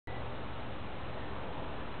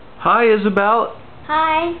Hi, Isabelle.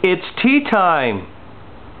 Hi. It's tea time.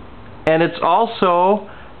 And it's also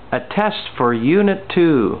a test for Unit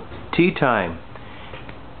 2, tea time.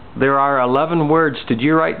 There are 11 words. Did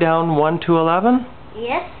you write down 1 to 11?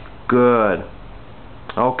 Yes. Good.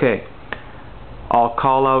 Okay. I'll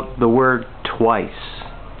call out the word twice.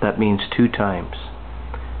 That means 2 times.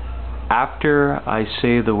 After I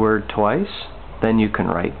say the word twice, then you can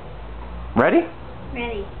write. Ready?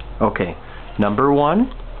 Ready. Okay. Number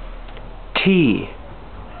 1, tea.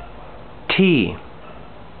 Tea.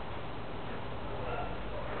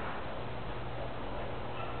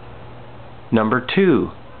 Number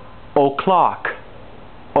 2, o'clock.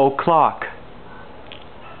 O'clock.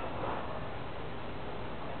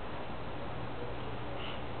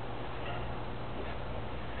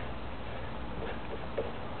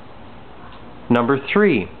 Number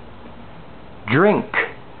 3, drink.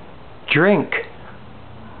 Drink.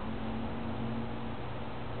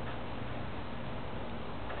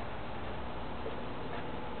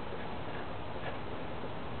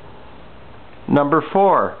 Number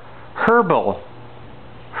 4, herbal.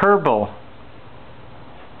 Herbal.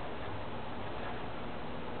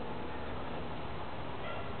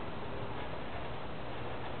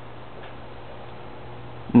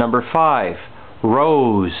 Number 5,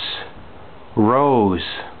 rose. Rose.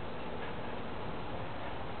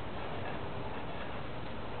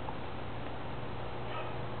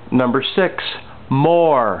 Number 6,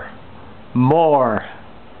 more. More.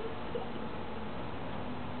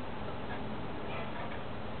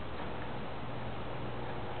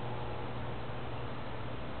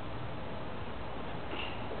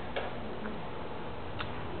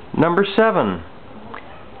 Number 7,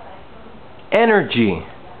 energy.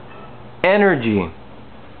 Energy.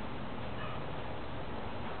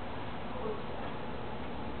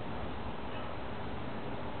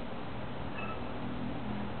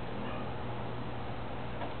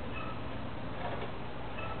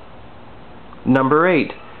 Number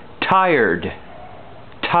 8, tired.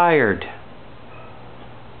 Tired.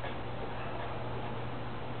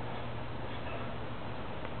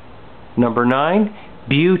 Number 9,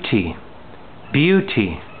 beauty.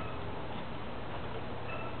 Beauty.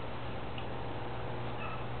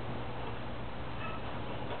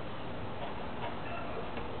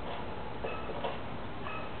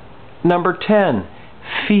 Number 10,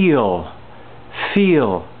 feel.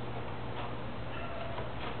 Feel.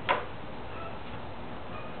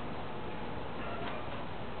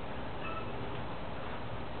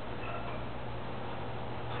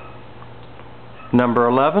 Number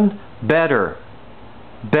 11, better.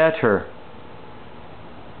 Better.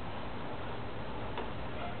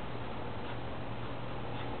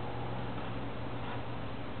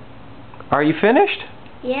 Are you finished?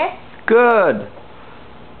 Yes. Good.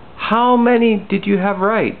 How many did you have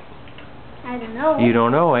right? I don't know. You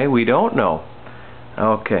don't know, eh? We don't know.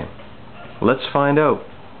 Okay. Let's find out.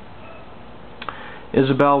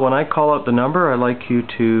 Isabelle, when I call out the number, I'd like you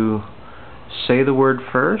to say the word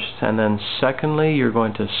first, and then secondly, you're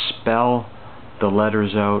going to spell the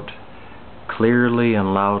letters out clearly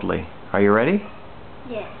and loudly. Are you ready?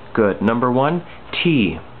 Yes. Good. Number 1,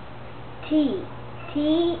 T. T.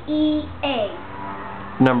 T-E-A.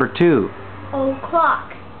 Number 2,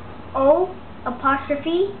 O'clock. O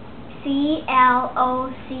apostrophe C-L-O-C-K.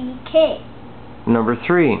 Number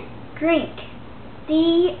 3, Drink.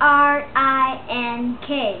 D-R-I-N-K.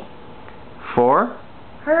 4,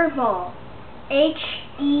 Herbal.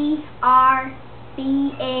 H-E-R-B-A-L.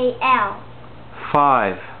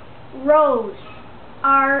 5, Rose.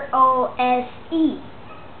 R-O-S-E.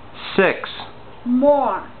 6,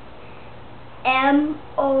 More.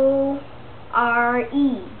 M-O-R-E.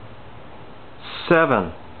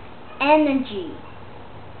 7, Energy.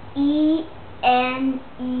 E-N-E-R-G-Y.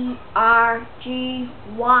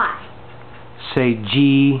 say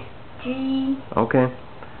G. G. Okay.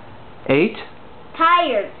 8,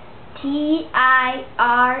 Tired.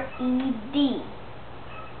 T-I-R-E-D.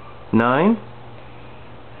 9,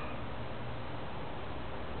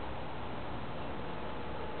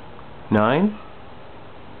 9,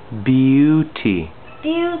 beauty.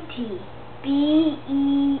 Beauty.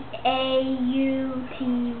 B-E-A-U-T-Y.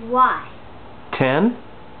 10,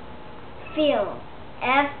 Feel.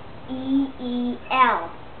 F-E-E-L.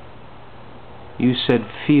 you said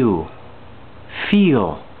feel.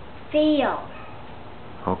 Feel. Feel.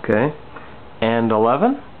 Okay. And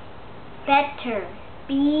 11, Better.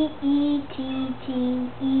 B-E-T-T-E-R.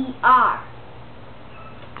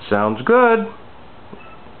 sounds good.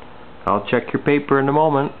 I'll check your paper in a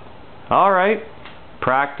moment. All right.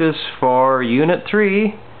 Practice for Unit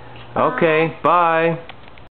 3. Okay, bye.